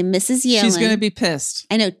 Okay, Mrs. Yalen. She's going to be pissed.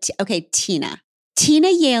 I know. Okay, Tina. Tina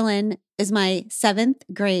Yalen is my 7th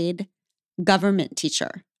grade government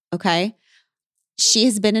teacher. Okay. She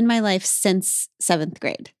has been in my life since 7th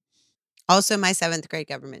grade. Also my 7th grade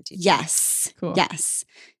government teacher. Yes. Cool. Yes.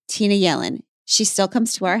 Tina Yalen. She still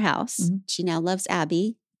comes to our house. Mm-hmm. She now loves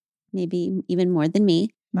Abby, maybe even more than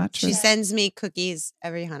me. Not true. She sends me cookies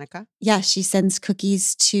every Hanukkah. Yeah, she sends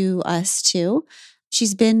cookies to us too.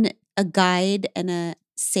 She's been a guide and a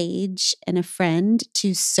sage and a friend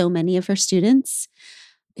to so many of her students.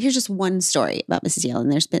 Here's just one story about Mrs. Yalen.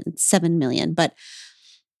 There's been 7 million, but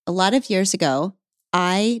a lot of years ago,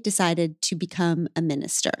 I decided to become a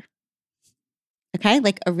minister. Okay,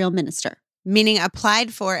 like a real minister. Meaning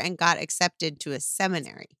applied for and got accepted to a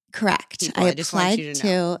seminary. Correct. People, I just want applied you to to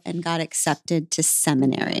know. and got accepted to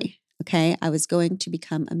seminary. Okay. I was going to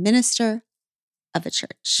become a minister of a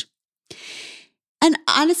church. And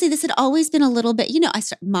honestly, this had always been a little bit,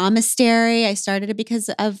 monastery. I started it because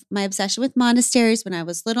of my obsession with monasteries. When I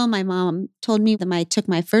was little, my mom told me that I took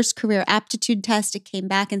my first career aptitude test. It came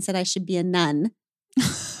back and said I should be a nun.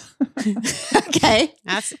 Okay.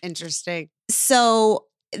 That's interesting. So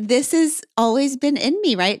this has always been in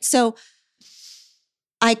me, right? So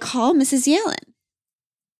I call Mrs. Yellen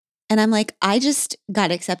and I'm like, I just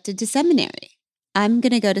got accepted to seminary. I'm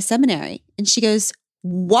going to go to seminary. And she goes,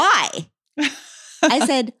 why? I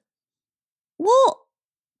said, well,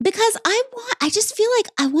 because I just feel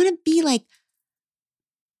like I want to be like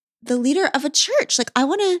the leader of a church. Like I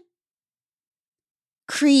want to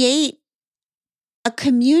create a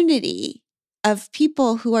community of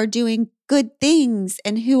people who are doing good things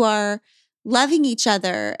and who are loving each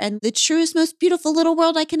other and the truest, most beautiful little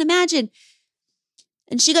world I can imagine.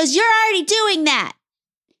 And she goes, you're already doing that.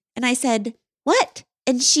 And I said, what?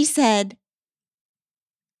 And she said,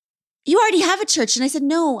 you already have a church. And I said,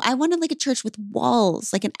 no, I wanted like a church with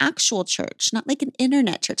walls, like an actual church, not like an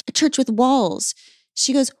internet church, a church with walls.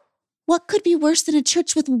 She goes, what could be worse than a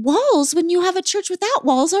church with walls when you have a church without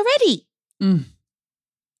walls already? Mm.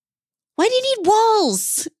 Why do you need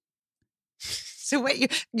walls? So what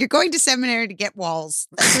you're going to seminary to get walls.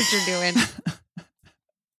 That's what you're doing.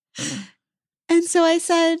 And so I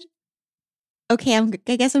said, okay,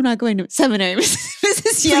 I guess I'm not going to seminary.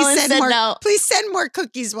 Mrs. Yellen said no. Please send more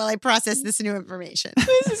cookies while I process this new information.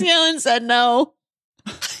 Mrs. Yellen said no.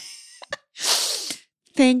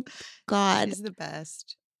 Thank God. She's the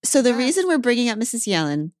best. So the reason we're bringing up Mrs.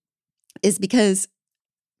 Yellen is because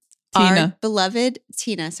Tina. our beloved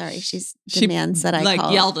Tina, she demands that I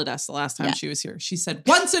call. Yelled at us the last time she was here. She said,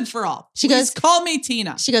 once and for all, she please goes, call me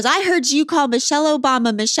Tina. She goes, I heard you call Michelle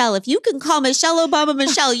Obama Michelle. If you can call Michelle Obama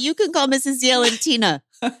Michelle, you can call Mrs. Yellen Tina.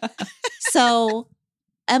 So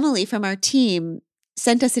Emily from our team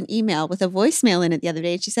sent us an email with a voicemail in it the other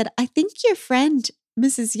day. And she said, I think your friend,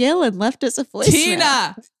 Mrs. Yellen, left us a voicemail.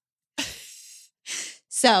 Tina!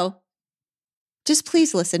 So just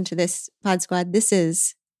please listen to this, Pod Squad. This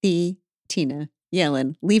is the Tina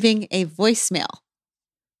Yellen leaving a voicemail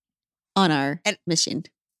on our mission.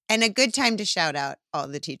 And a good time to shout out all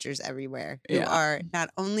the teachers everywhere who are, not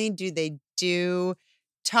only do they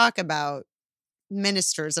talk about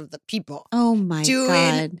ministers of the people. Oh my doing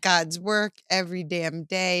God. God's work every damn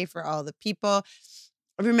day for all the people.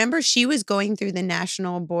 Remember, she was going through the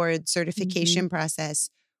national board certification process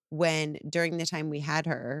during the time we had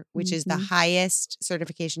her, which is the highest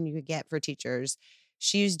certification you could get for teachers.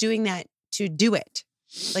 She was doing that to do it,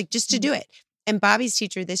 like just to do it. And Bobby's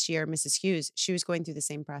teacher this year, Mrs. Hughes, she was going through the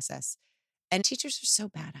same process. And teachers are so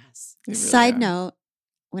badass. Really Side note,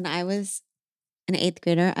 when I was an 8th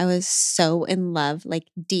grader, I was so in love, like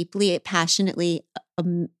deeply, passionately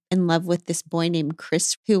in love with this boy named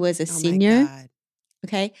Chris, who was a senior. My God.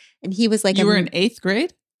 Okay. And he was like, you were in 8th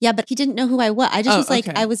grade? Yeah, but he didn't know who I was. I just was like,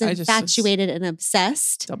 okay. I was infatuated and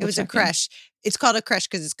obsessed. It was a crush. It's called a crush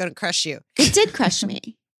because it's going to crush you. It did crush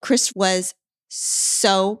me. Chris was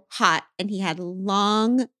so hot and he had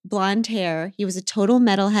long blonde hair. He was a total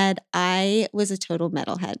metalhead. I was a total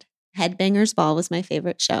metalhead. Headbangers Ball was my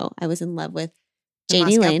favorite show. I was in love with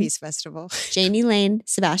Janie Moscow Lane. Peace Festival. Janie Lane,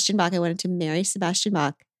 Sebastian Bach. I wanted to marry Sebastian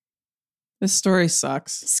Bach. This story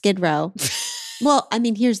sucks. Skid Row. Well, I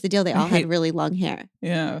mean, here's the deal. They all had really long hair.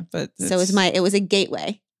 Yeah, but so it was a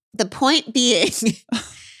gateway. The point being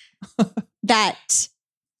that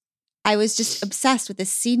I was just obsessed with a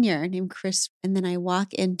senior named Chris. And then I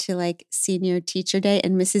walk into like senior teacher day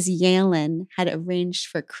and Mrs. Yellen had arranged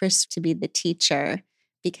for Chris to be the teacher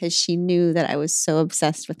because she knew that I was so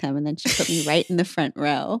obsessed with him. And then she put me right in the front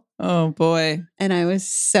row. Oh boy. And I was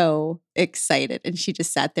so excited. And she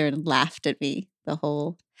just sat there and laughed at me the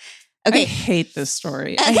whole. Okay. I hate this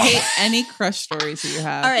story. I hate any crush stories that you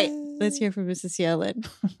have. All right. Let's hear from Mrs. Yellen.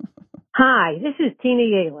 Hi, this is Tina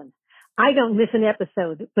Yellen. I don't miss an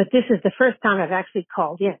episode, but this is the first time I've actually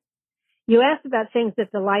called in. You asked about things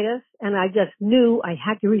that delight us, and I just knew I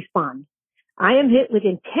had to respond. I am hit with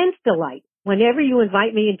intense delight whenever you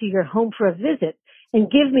invite me into your home for a visit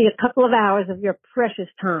and give me a couple of hours of your precious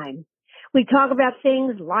time. We talk about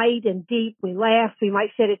things light and deep. We laugh. We might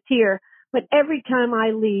shed a tear. But every time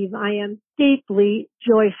I leave, I am deeply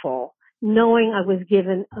joyful, knowing I was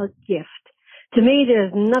given a gift. To me,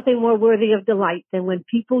 there's nothing more worthy of delight than when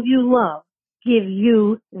people you love give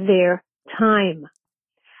you their time.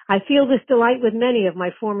 I feel this delight with many of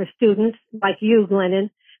my former students, like you, Glennon,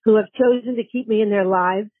 who have chosen to keep me in their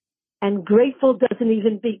lives, and grateful doesn't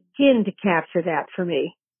even begin to capture that for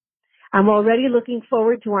me. I'm already looking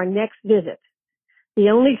forward to our next visit. The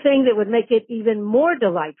only thing that would make it even more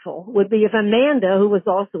delightful would be if Amanda, who was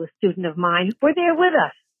also a student of mine, were there with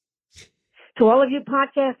us. To all of you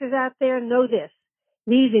podcasters out there, know this.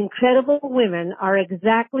 These incredible women are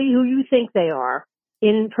exactly who you think they are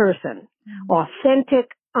in person. Authentic,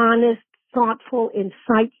 honest, thoughtful,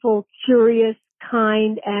 insightful, curious,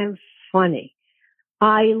 kind, and funny.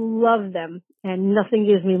 I love them, and nothing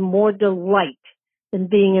gives me more delight than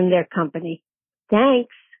being in their company.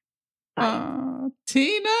 Thanks.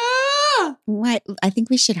 Tina! What? I think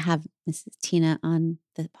we should have Mrs. Tina on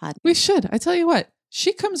the pod. We should. I tell you what,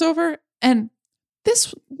 she comes over and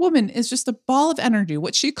this woman is just a ball of energy.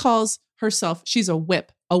 What she calls herself, she's a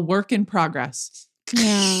whip, a work in progress.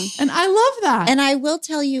 Yeah. And I love that. And I will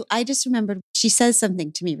tell you, I just remembered she says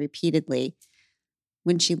something to me repeatedly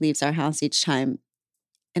when she leaves our house each time.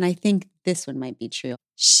 And I think this one might be true.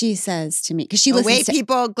 She says to me, because she listens wait, to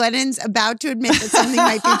people, Glennon's about to admit that something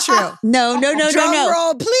might be true. No. Drum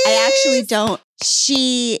roll, please. I actually don't.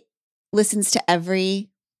 She listens to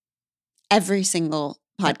every single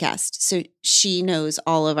podcast. So she knows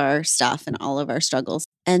all of our stuff and all of our struggles.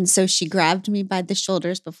 And so she grabbed me by the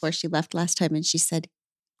shoulders before she left last time and she said,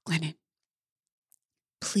 Glennon,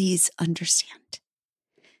 please understand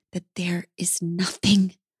that there is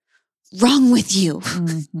nothing wrong with you.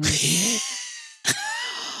 Mm-hmm.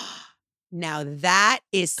 Now that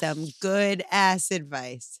is some good ass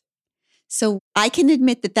advice. So I can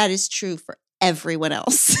admit that is true for everyone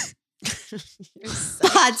else.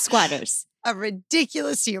 Pod squatters. A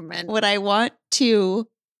ridiculous human. What I want to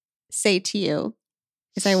say to you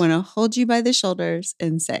is I want to hold you by the shoulders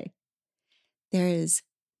and say, there is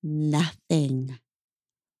nothing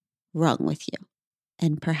wrong with you.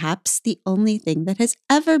 And perhaps the only thing that has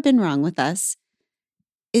ever been wrong with us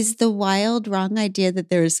is the wild, wrong idea that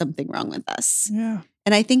there is something wrong with us. Yeah.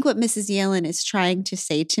 And I think what Mrs. Yellen is trying to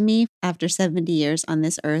say to me after 70 years on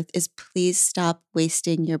this earth is please stop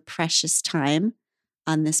wasting your precious time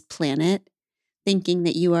on this planet thinking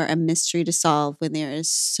that you are a mystery to solve when there is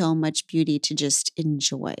so much beauty to just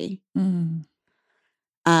enjoy. Mm.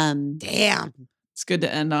 Damn. It's good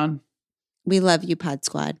to end on. We love you, Pod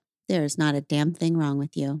Squad. There is not a damn thing wrong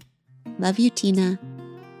with you. Love you, Tina.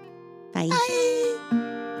 Bye. Bye.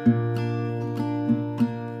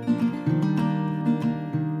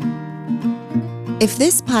 If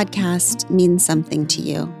this podcast means something to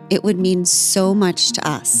you, it would mean so much to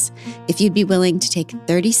us if you'd be willing to take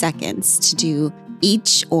 30 seconds to do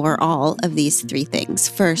each or all of these 3 things.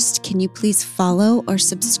 First, can you please follow or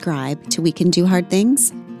subscribe to We Can Do Hard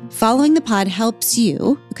Things? Following the pod helps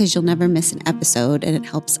you because you'll never miss an episode, and it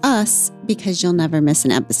helps us because you'll never miss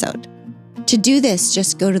an episode. To do this,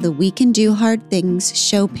 just go to the We Can Do Hard Things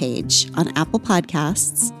show page on Apple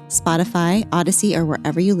Podcasts, Spotify, Odyssey, or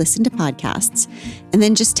wherever you listen to podcasts, and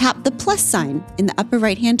then just tap the plus sign in the upper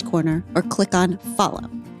right-hand corner or click on follow.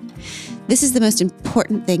 This is the most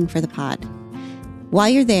important thing for the pod. While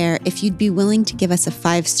you're there, if you'd be willing to give us a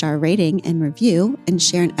 5-star rating and review and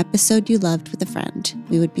share an episode you loved with a friend,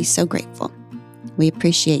 we would be so grateful. We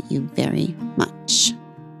appreciate you very much.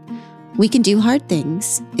 We Can Do Hard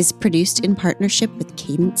Things is produced in partnership with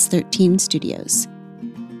Cadence 13 Studios.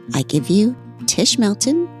 I give you Tish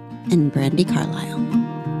Melton and Brandy Carlisle.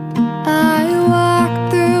 I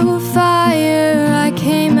walked through fire, I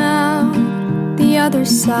came out the other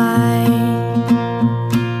side.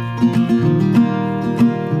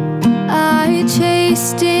 I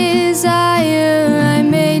chased desire, I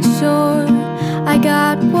made sure I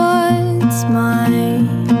got what's mine.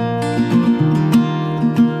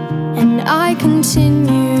 And I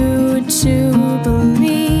continue to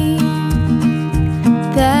believe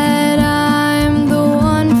that I'm the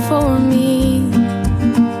one for me.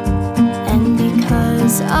 And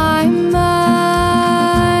because I'm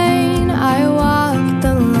mine, I walk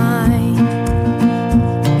the line.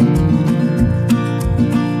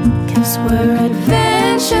 'Cause we're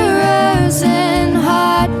adventurers and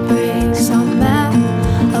heartbreaks on map,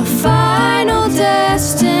 a final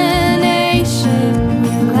destination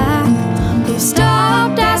we lack. We've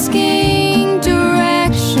stopped asking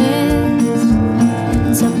directions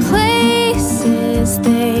to places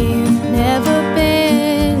they've never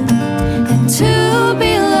been. And to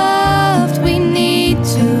be loved, we need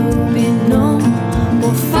to be known.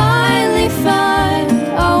 We'll finally find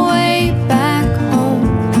our way back home.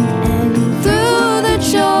 And through the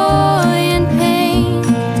joy and pain,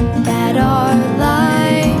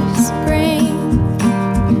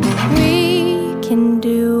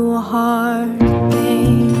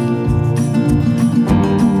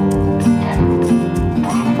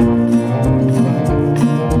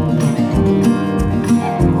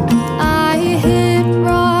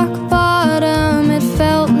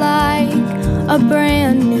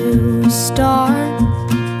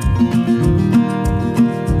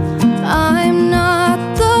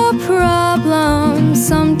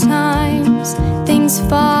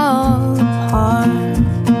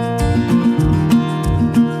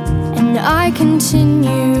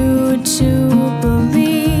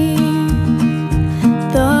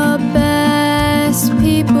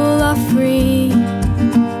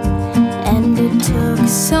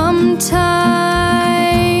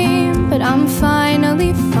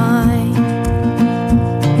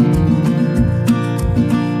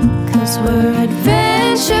 we're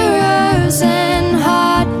adventurers and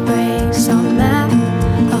heartbreaks on map,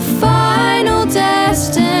 a final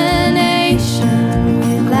destination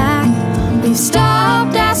we lack. We've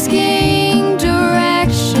stopped asking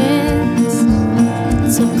directions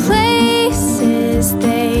to places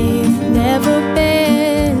they've never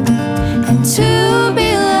been, and to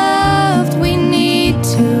be loved we need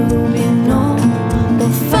to be known. We'll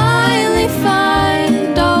finally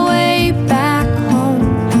find our way back home,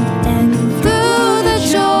 and through the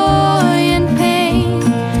joy and pain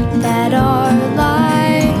that our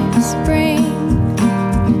lives bring,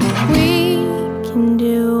 we can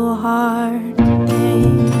do hard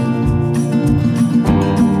things.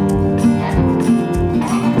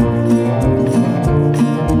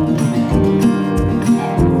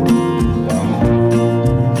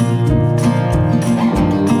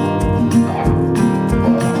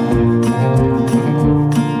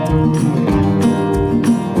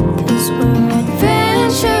 'Cause we're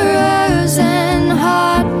adventurers and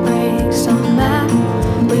heartbreaks on map.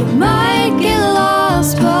 We might get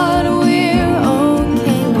lost, but we're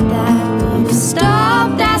okay with that. We've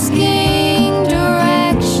stopped asking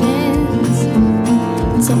directions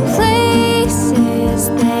to places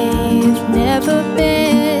they've never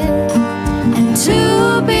been, and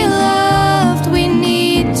to be loved we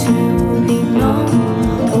need to be known.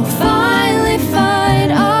 We'll finally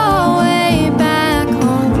find our way back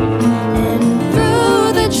home, and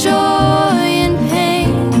through the joy and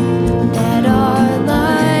pain that our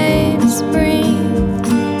lives bring,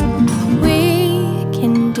 we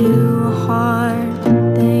can do hard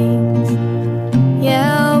things.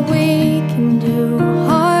 Yeah, we can do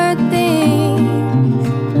hard things.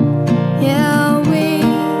 Yeah, we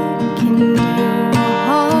can do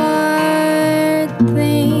hard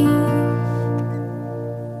things.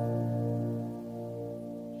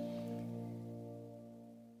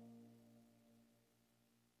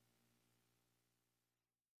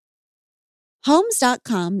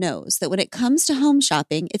 Homes.com knows that when it comes to home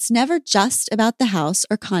shopping, it's never just about the house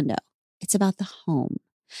or condo. It's about the home.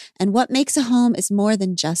 And what makes a home is more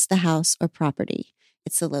than just the house or property.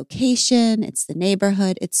 It's the location, it's the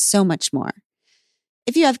neighborhood, it's so much more.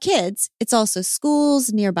 If you have kids, it's also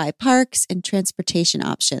schools, nearby parks, and transportation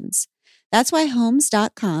options. That's why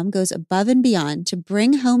Homes.com goes above and beyond to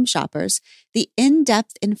bring home shoppers the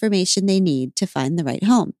in-depth information they need to find the right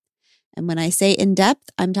home. And when I say in-depth,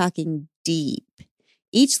 I'm talking deep.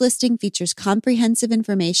 Each listing features comprehensive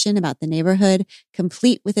information about the neighborhood,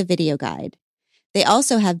 complete with a video guide. They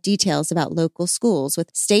also have details about local schools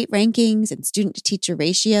with state rankings and student-to-teacher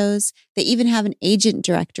ratios. They even have an agent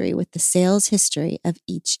directory with the sales history of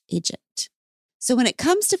each agent. So when it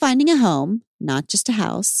comes to finding a home, not just a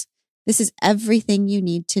house, this is everything you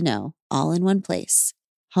need to know, all in one place.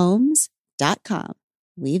 Homes.com.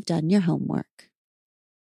 We've done your homework.